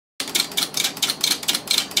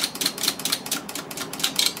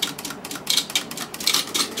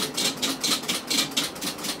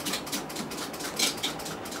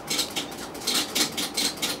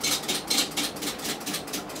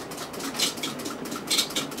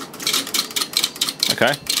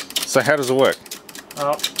Okay. So how does it work?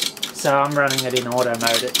 Oh, so I'm running it in auto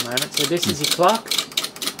mode at the moment. So this is your clock.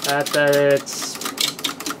 It's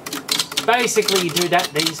basically you do that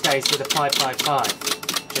these days with a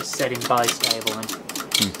 555, just set in bistable, and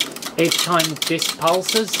each time this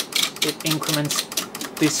pulses, it increments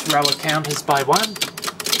this row of counters by 1.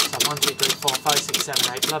 So 1, 2, 3, 4, 5, 6,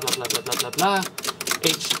 7, 8, blah blah blah blah blah blah blah.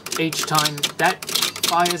 Each time that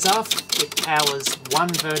fires off, it powers 1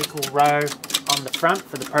 vertical row on the front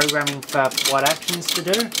for the programming for what actions to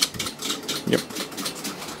do. Yep.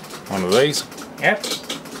 One of these. Yep.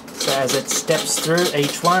 So as it steps through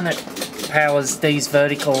each one, it powers these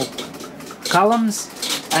vertical columns,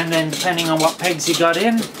 and then depending on what pegs you got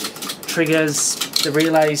in, triggers the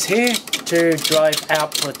relays here to drive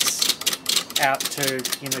outputs out to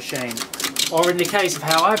your machine. Or in the case of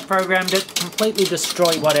how I've programmed it, completely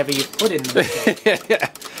destroy whatever you've put in the machine.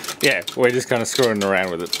 Yeah, we're just kind of screwing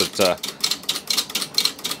around with it, but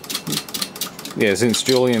yeah, since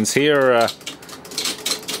Julian's here, I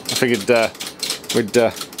figured we'd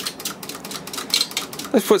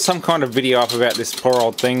let's put some kind of video up about this poor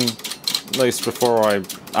old thing, at least before I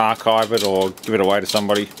archive it or give it away to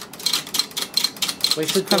somebody. We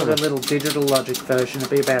should put a little digital logic version.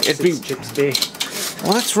 It'd be about 6 chips big.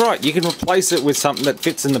 Well, that's right. You can replace it with something that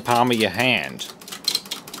fits in the palm of your hand.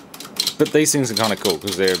 But these things are kind of cool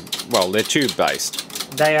because they're tube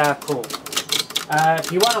based. They are cool.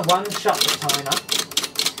 If you want to one-shot the timer,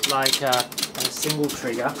 like a single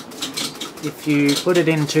trigger, if you put it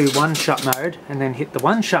into one-shot mode and then hit the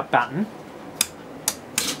one-shot button,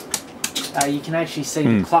 you can actually see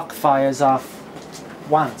the clock fires off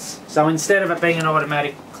once. So instead of it being an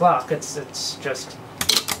automatic clock, it's just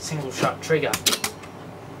single-shot trigger.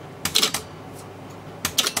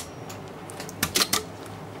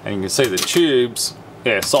 And you can see the tubes,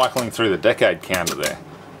 cycling through the decade counter there.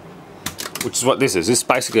 Which is what this is. This is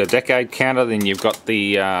basically a decade counter. Then you've got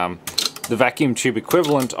the vacuum tube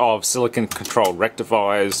equivalent of silicon controlled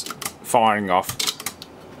rectifiers firing off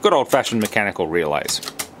good old-fashioned mechanical relays.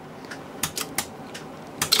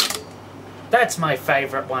 That's my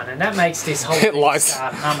favourite one, and that makes this whole thing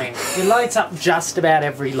start humming. It lights up just about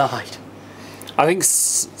every light. I think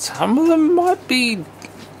some of them might be...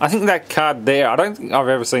 I think that card there, I don't think I've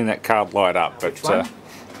ever seen that card light up, but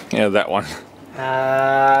yeah, that one.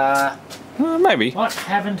 Maybe. What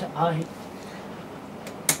haven't I...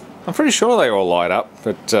 I'm pretty sure they all light up,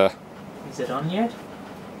 but... Is it on yet?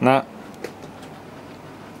 No.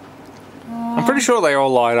 I'm pretty sure they all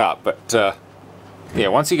light up, but yeah,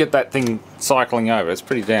 once you get that thing cycling over, it's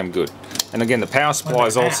pretty damn good. And again, the power supply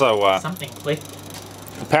is also... something clicked.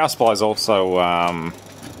 The power supply is also...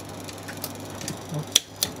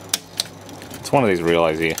 it's one of these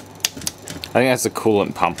relays here. I think that's a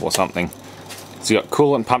coolant pump or something. So you've got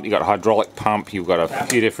coolant pump, you've got hydraulic pump, you've got a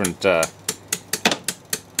few different... Nah.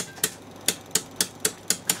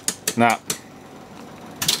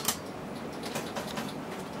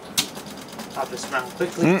 I'll just run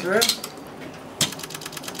quickly through.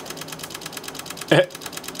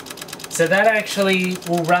 So that actually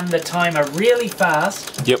will run the timer really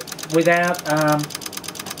fast. Yep. Without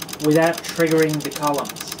triggering the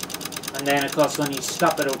columns. And then of course when you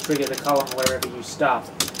stop it'll trigger the column wherever you stop.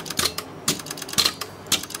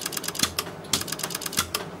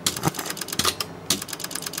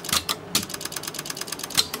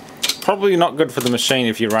 Probably not good for the machine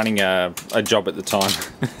if you're running a job at the time.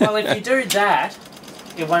 Well, if you do that,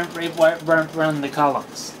 it won't run the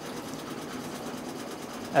columns.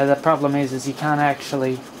 The problem is you can't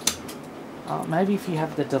actually... Oh, maybe if you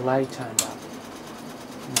have the delay turned up.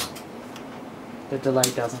 No. The delay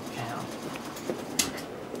doesn't count.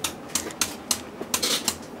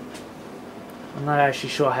 I'm not actually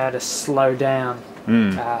sure how to slow down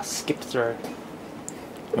skip through.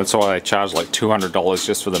 That's why they charge like $200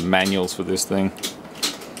 just for the manuals for this thing.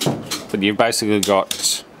 But you've basically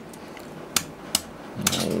got...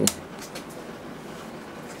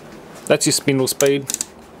 that's your spindle speed.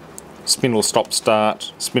 Spindle stop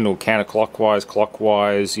start. Spindle counterclockwise,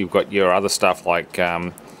 clockwise. You've got your other stuff like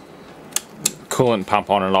coolant pump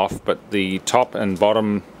on and off. But the top and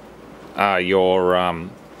bottom are your...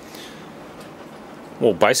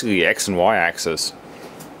 well, basically your X and Y axis.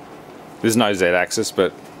 There's no Z axis,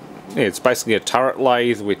 but yeah, it's basically a turret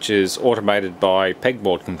lathe which is automated by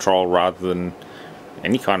pegboard control rather than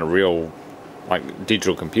any kind of real, like,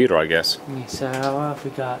 digital computer, I guess. Yeah, so what have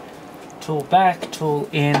we got? Tool back, tool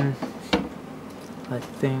in. I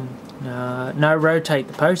think no, rotate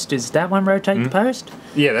the post. Is that one rotate the post?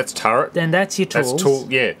 Yeah, that's turret. Then that's your tools. That's tool.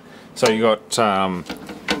 Yeah. So you got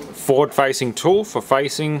forward-facing tool for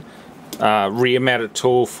facing. rear mounted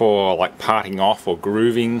tool for like parting off or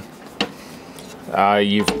grooving.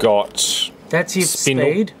 You've got that's your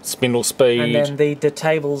speed. Spindle speed. And then the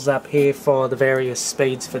tables up here for the various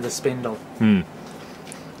speeds for the spindle. Yeah,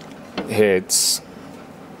 it's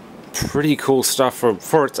pretty cool stuff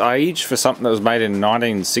for its age, for something that was made in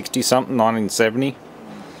 1960 something, 1970.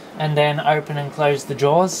 And then open and close the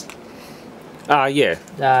jaws. Yeah.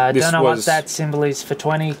 Don't know what that symbol is for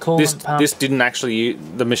 20. Coolant pump. This didn't actually,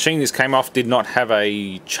 the machine this came off did not have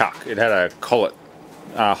a chuck. It had a collet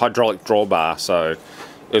hydraulic drawbar, so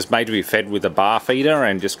it was made to be fed with a bar feeder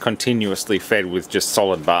and just continuously fed with just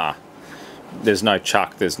solid bar. There's no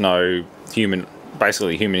chuck, there's no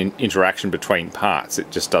basically human interaction between parts.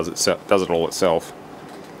 It just does it all itself,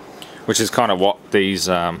 which is kind of what these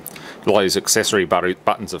accessory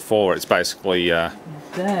buttons are for. It's basically your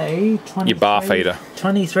bar feeder.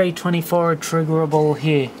 23, 24 are triggerable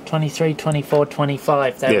here. 23, 24,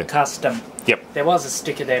 25. They were custom. Yep. There was a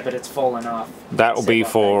sticker there, but it's fallen off. That'll be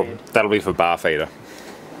for bar feeder.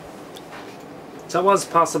 So it was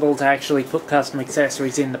possible to actually put custom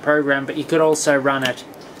accessories in the program, but you could also run it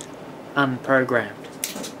unprogrammed,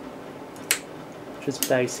 which is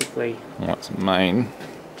basically what's main,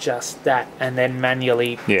 just that, and then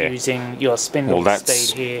manually using your spindle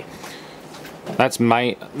speed here. That's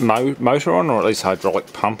motor on, or at least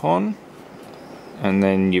hydraulic pump on, and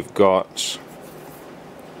then you've got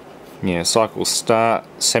cycle start,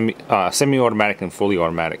 semi-automatic and fully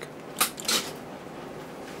automatic.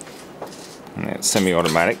 And that's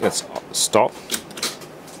semi-automatic. That's stop.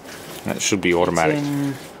 That should be automatic.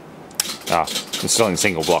 It's still in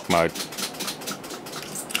single block mode.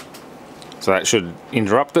 So that should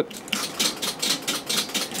interrupt it.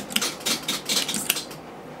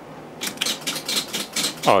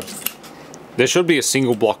 Oh, there should be a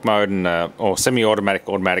single block mode and or semi-automatic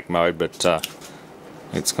automatic mode, but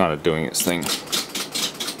it's kind of doing its thing.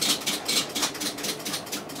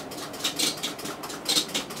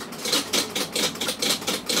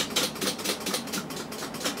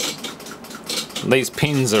 These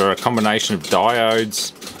pins are a combination of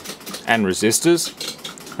diodes and resistors.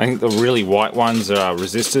 I think the really white ones are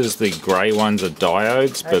resistors, the grey ones are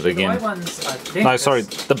diodes, but again... The white ones, I think... No, sorry,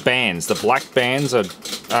 the bands. The black bands are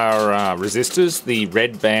resistors, the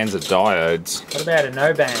red bands are diodes. What about a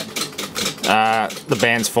no band? The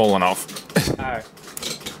band's fallen off. Oh.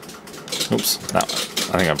 Oops, that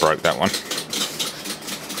one. I think I broke that one.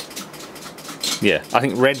 Yeah, I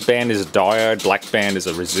think red band is a diode, black band is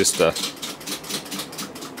a resistor.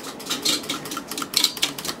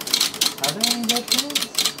 Are there any red bands?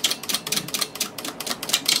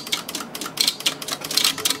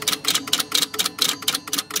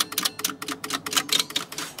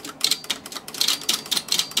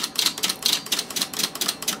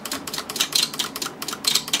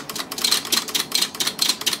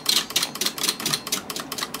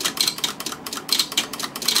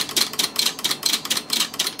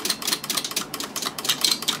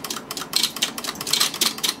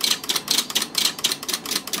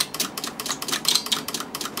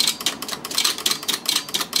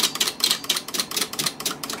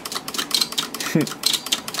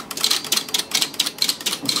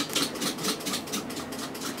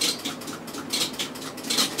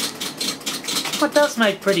 Well, it does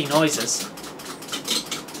make pretty noises.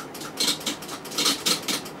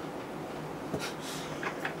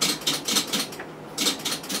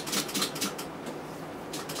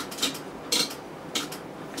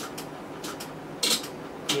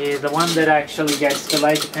 Yeah, the one that actually gets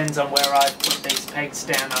delayed depends on where I put these pegs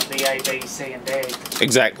down on the A, B, C and D.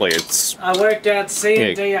 Exactly, it's... I worked out C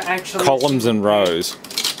and D are actually... columns and rows.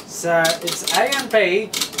 So it's A and B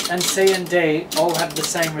and C and D all have the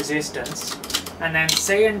same resistance. And then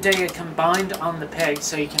C and D are combined on the peg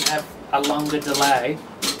so you can have a longer delay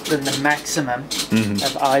than the maximum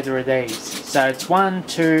of either of these. So it's 1,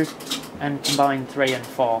 2 and combined 3 and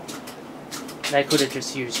 4. They could have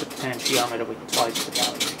just used a potentiometer with twice the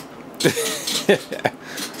value.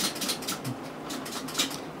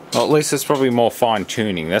 Well, at least it's probably more fine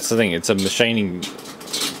tuning. That's the thing. It's a machining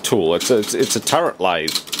tool. It's a turret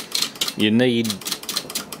lathe. You need,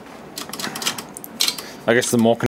 I guess, the more